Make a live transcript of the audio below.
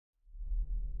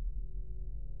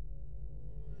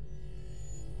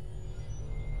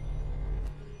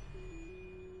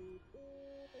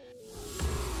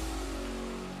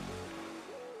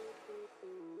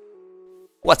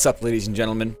What's up, ladies and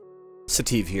gentlemen?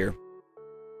 Sativ here.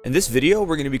 In this video,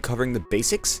 we're going to be covering the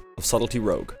basics of Subtlety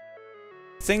Rogue.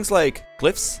 Things like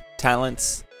glyphs,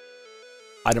 talents,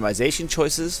 itemization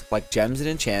choices like gems and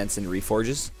enchants and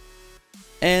reforges,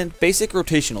 and basic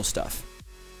rotational stuff,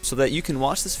 so that you can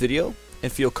watch this video and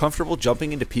feel comfortable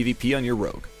jumping into PvP on your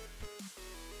rogue.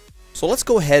 So let's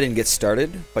go ahead and get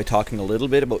started by talking a little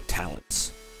bit about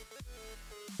talents.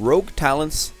 Rogue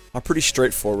talents are pretty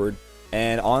straightforward,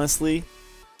 and honestly,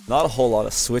 not a whole lot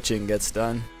of switching gets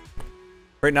done.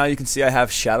 Right now you can see I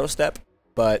have Shadow Step,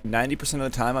 but 90% of the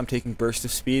time I'm taking Burst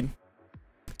of Speed.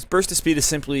 This Burst of Speed is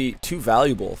simply too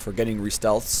valuable for getting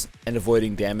re-stealths and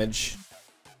avoiding damage.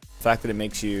 The fact that it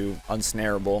makes you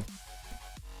unsnarable,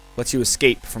 lets you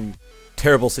escape from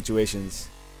terrible situations.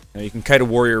 You can kite a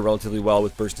warrior relatively well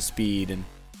with Burst of Speed, and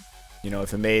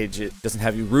if a mage doesn't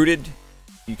have you rooted,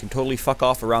 you can totally fuck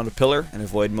off around a pillar and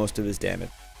avoid most of his damage.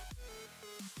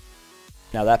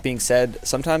 Now that being said,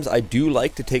 sometimes I do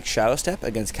like to take Shadow Step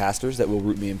against casters that will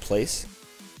root me in place,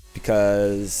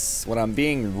 because when I'm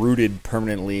being rooted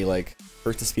permanently, like,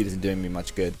 Burst of Speed isn't doing me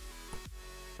much good.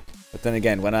 But then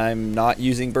again, when I'm not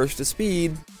using Burst of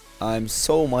Speed, I'm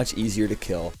so much easier to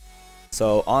kill.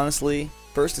 So honestly,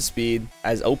 Burst of Speed,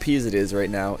 as OP as it is right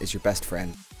now, is your best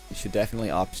friend. You should definitely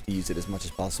opt to use it as much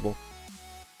as possible.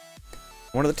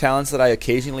 One of the talents that I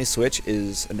occasionally switch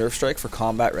is a Nerf Strike for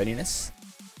combat readiness.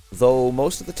 Though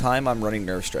most of the time I'm running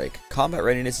Nerf Strike. Combat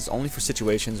readiness is only for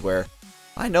situations where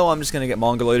I know I'm just going to get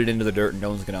mongoloided into the dirt and no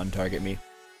one's going to untarget me.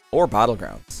 Or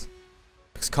battlegrounds.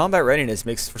 Because combat readiness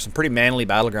makes for some pretty manly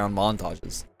battleground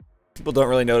montages. People don't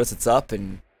really notice it's up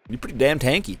and you're pretty damn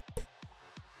tanky.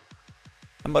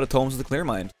 I'm out of Tomes of the Clear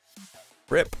Mind.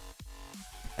 RIP.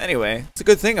 Anyway, it's a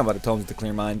good thing I'm out of Tomes of the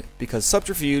Clear Mind, because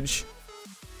Subterfuge,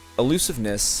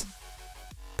 Elusiveness,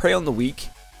 Prey on the Weak,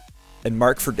 and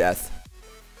Mark for Death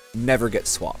never get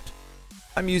swapped.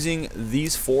 I'm using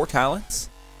these 4 talents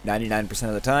 99%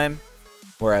 of the time,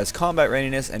 whereas Combat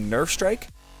Readiness and Nerf Strike,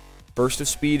 Burst of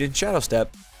Speed, and Shadow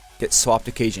Step get swapped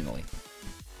occasionally.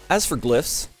 As for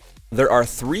glyphs, there are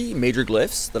 3 major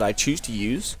glyphs that I choose to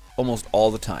use almost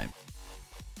all the time.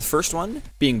 The first one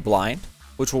being Blind,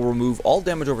 which will remove all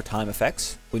damage over time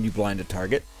effects when you blind a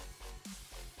target.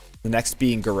 The next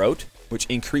being Garrote, which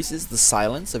increases the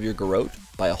silence of your Garrote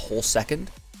by a whole second.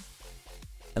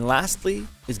 And lastly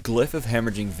is Glyph of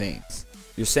Hemorrhaging Veins.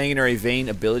 Your Sanguinary Vein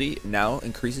ability now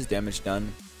increases damage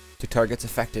done to targets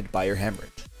affected by your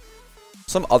hemorrhage.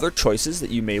 Some other choices that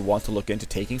you may want to look into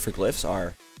taking for glyphs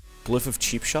are Glyph of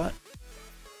Cheap Shot,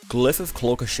 Glyph of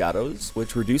Cloak of Shadows,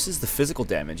 which reduces the physical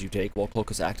damage you take while Cloak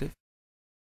is active,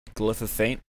 Glyph of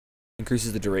Feint,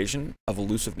 increases the duration of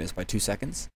elusiveness by 2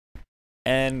 seconds,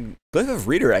 and Glyph of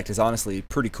Redirect is honestly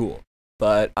pretty cool,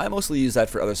 but I mostly use that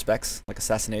for other specs like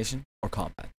Assassination or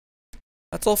Combat.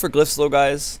 That's all for glyphs though,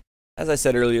 guys. As I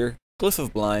said earlier, Glyph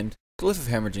of Blind, Glyph of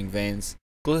Hemorrhaging Veins,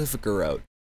 Glyph of Garrote.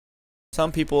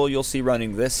 Some people you'll see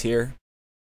running this here,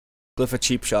 Glyph of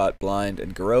Cheap Shot, Blind,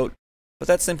 and Garrote, but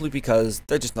that's simply because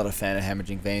they're just not a fan of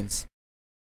Hemorrhaging Veins.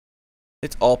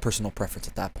 It's all personal preference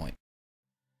at that point.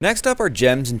 Next up are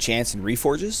gems, enchants, and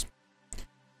reforges.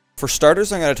 For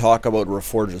starters, I'm going to talk about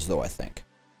reforges though, I think.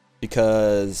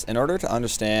 Because in order to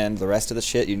understand the rest of the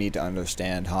shit, you need to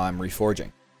understand how I'm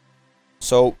reforging.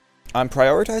 So, I'm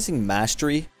prioritizing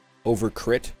Mastery over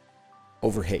Crit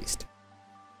over Haste.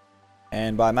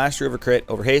 And by Mastery over Crit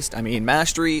over Haste, I mean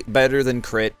Mastery better than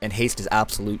Crit, and Haste is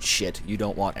absolute shit. You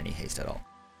don't want any Haste at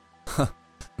all.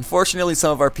 Unfortunately,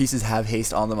 some of our pieces have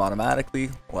Haste on them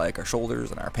automatically, like our shoulders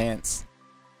and our pants.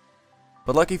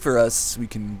 But lucky for us, we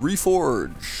can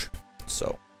reforge.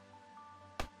 So,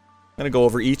 I'm going to go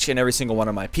over each and every single one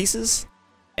of my pieces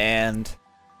and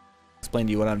explain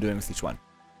to you what I'm doing with each one.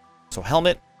 So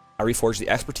Helmet, I reforge the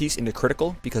Expertise into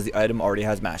Critical because the item already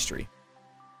has Mastery.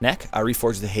 Neck, I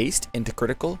reforge the Haste into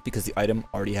Critical because the item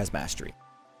already has Mastery.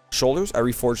 Shoulders, I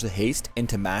reforge the Haste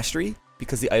into Mastery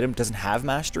because the item doesn't have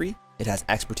Mastery, it has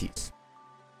Expertise.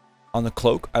 On the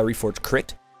Cloak, I reforge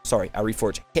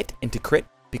Hit into Crit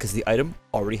because the item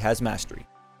already has Mastery.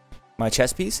 My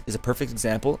chest piece is a perfect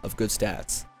example of good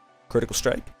stats. Critical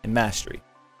Strike, and Mastery.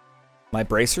 My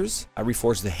bracers, I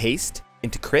reforge the Haste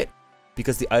into Crit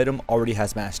because the item already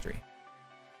has Mastery.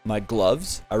 My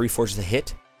gloves, I reforge the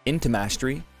Hit into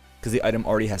Mastery because the item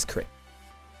already has Crit.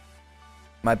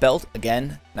 My belt,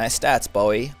 again, nice stats,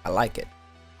 boy, I like it.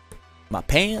 My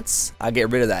pants, I get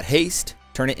rid of that Haste,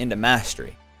 turn it into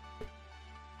Mastery.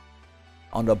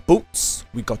 On the boots,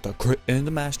 we got the Crit and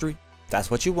the Mastery, that's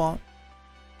what you want.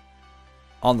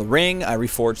 On the ring, I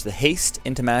reforge the Haste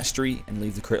into Mastery and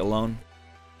leave the Crit alone.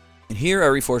 And here I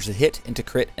reforge the Hit into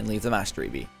Crit and leave the Mastery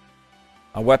be.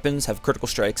 Our weapons have critical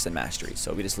strikes and mastery,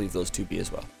 so we just leave those two be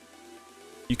as well.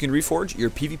 You can reforge your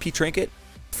PvP trinket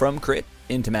from crit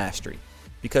into mastery,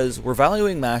 because we're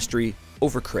valuing mastery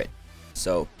over crit.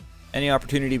 So any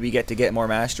opportunity we get to get more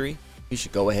mastery, we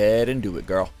should go ahead and do it,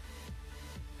 girl.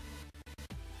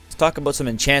 Let's talk about some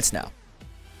enchants now.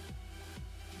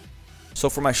 So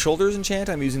for my shoulders enchant,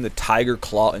 I'm using the Tiger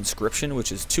Claw Inscription,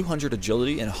 which is 200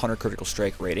 agility and 100 critical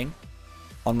strike rating.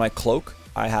 On my cloak,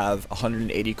 I have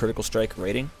 180 critical strike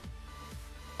rating.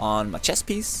 On my chest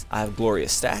piece, I have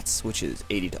Glorious Stats, which is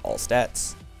 80 to all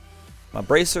stats. My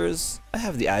bracers, I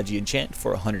have the Agi enchant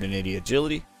for 180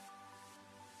 agility.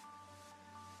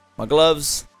 My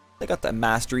gloves, they got that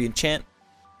Mastery enchant.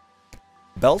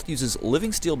 Belt uses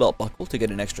Living Steel Belt Buckle to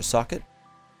get an extra socket.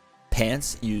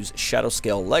 Pants use Shadow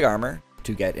Scale Leg Armor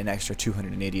to get an extra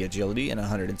 280 agility and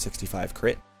 165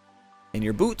 crit. And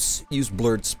your boots use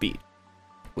Blurred Speed,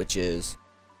 which is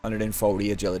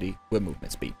 140 agility with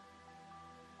movement speed.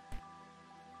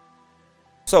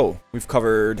 So, we've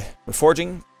covered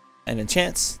reforging and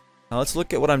enchants. Now let's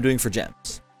look at what I'm doing for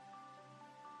gems.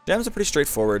 Gems are pretty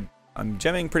straightforward. I'm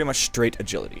gemming pretty much straight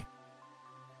agility.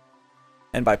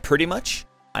 And by pretty much,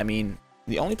 I mean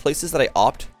the only places that I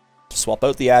opt to swap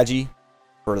out the Agi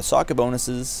for the socket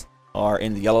bonuses are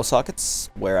in the yellow sockets,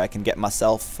 where I can get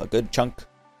myself a good chunk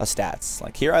of stats.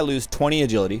 Like here I lose 20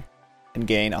 agility and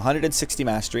gain 160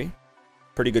 mastery.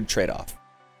 Pretty good trade-off.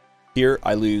 Here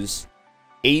I lose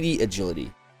 80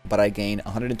 agility, but I gain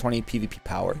 120 PvP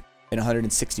power and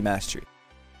 160 mastery,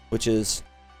 which is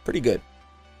pretty good.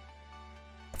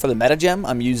 For the meta gem,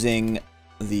 I'm using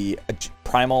the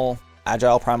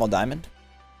Agile Primal Diamond.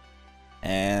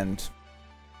 And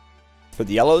for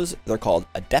the yellows, they're called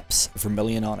Adepts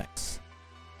Vermilion Onyx.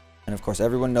 And of course,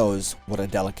 everyone knows what a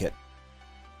delicate.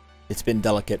 It's been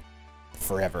delicate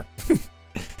forever.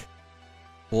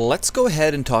 Let's go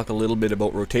ahead and talk a little bit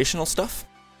about rotational stuff.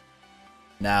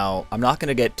 Now, I'm not going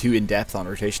to get too in-depth on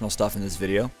rotational stuff in this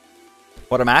video.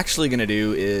 What I'm actually going to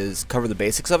do is cover the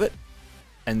basics of it,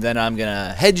 and then I'm going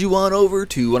to head you on over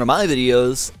to one of my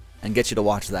videos and get you to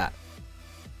watch that.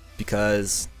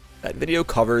 Because that video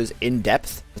covers in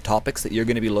depth the topics that you're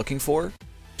going to be looking for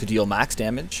to deal max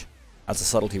damage as a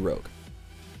Subtlety rogue.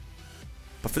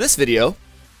 But for this video,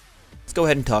 let's go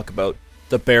ahead and talk about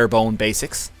the bare bone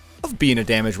basics of being a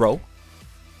damage rogue.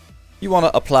 You want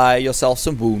to apply yourself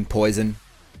some wound poison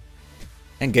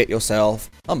and get yourself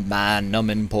a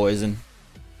mind-numbing poison.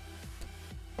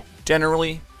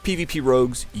 Generally, PvP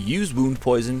rogues use wound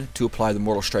poison to apply the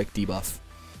Mortal Strike debuff.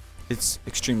 It's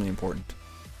extremely important.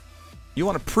 You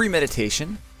want a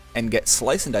premeditation and get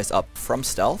Slice and Dice up from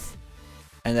stealth,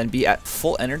 and then be at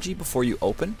full energy before you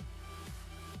open,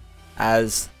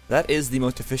 as that is the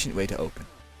most efficient way to open.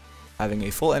 Having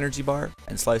a full energy bar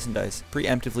and Slice and Dice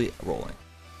preemptively rolling.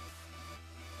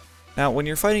 Now, when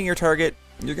you're fighting your target,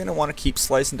 you're going to want to keep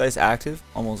Slice and Dice active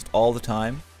almost all the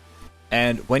time,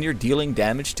 and when you're dealing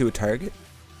damage to a target,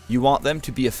 you want them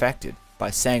to be affected by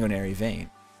Sanguinary Vein,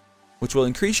 which will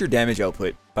increase your damage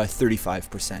output by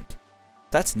 35%.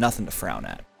 That's nothing to frown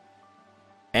at.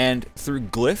 And through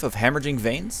Glyph of Hemorrhaging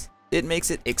Veins, it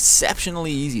makes it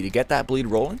exceptionally easy to get that bleed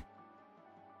rolling.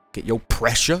 Get your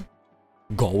pressure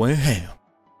going ham.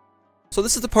 So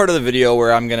this is the part of the video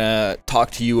where I'm going to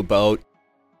talk to you about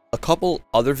a couple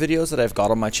other videos that I've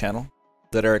got on my channel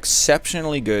that are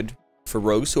exceptionally good for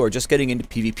rogues who are just getting into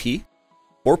PvP,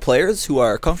 or players who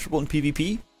are comfortable in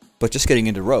PvP but just getting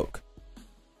into rogue.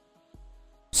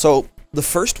 So the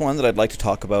first one that I'd like to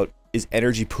talk about is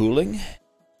energy pooling.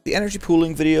 The energy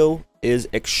pooling video is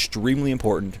extremely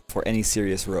important for any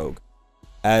serious rogue,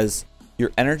 as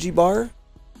your energy bar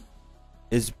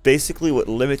is basically what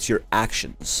limits your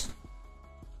actions.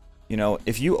 You know,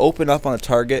 if you open up on a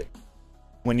target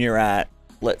when you're at,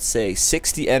 let's say,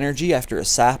 60 energy after a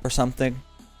sap or something,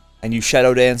 and you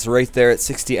shadow dance right there at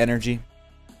 60 energy,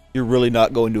 you're really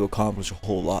not going to accomplish a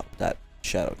whole lot with that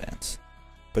shadow dance.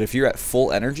 But if you're at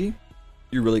full energy,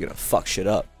 you're really going to fuck shit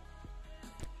up.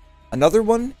 Another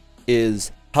one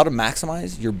is how to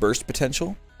maximize your burst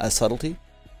potential as Subtlety.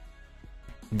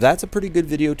 That's a pretty good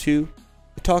video too.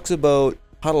 It talks about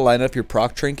how to line up your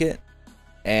proc trinket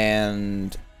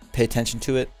and pay attention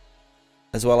to it,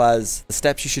 as well as the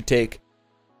steps you should take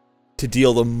to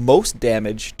deal the most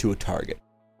damage to a target.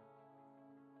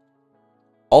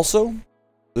 Also,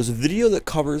 there's a video that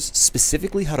covers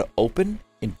specifically how to open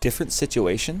in different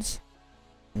situations.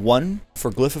 One for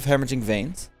Glyph of Hemorrhaging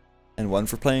Veins, and one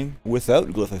for playing without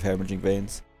Glyph of Hemorrhaging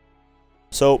Veins.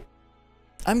 So,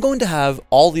 I'm going to have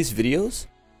all these videos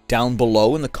down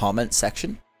below in the comment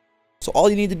section. So all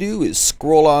you need to do is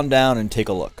scroll on down and take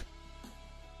a look.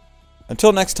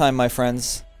 Until next time, my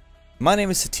friends, My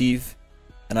name is Sativ,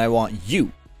 and I want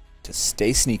you to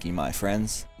stay sneaky, my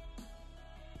friends.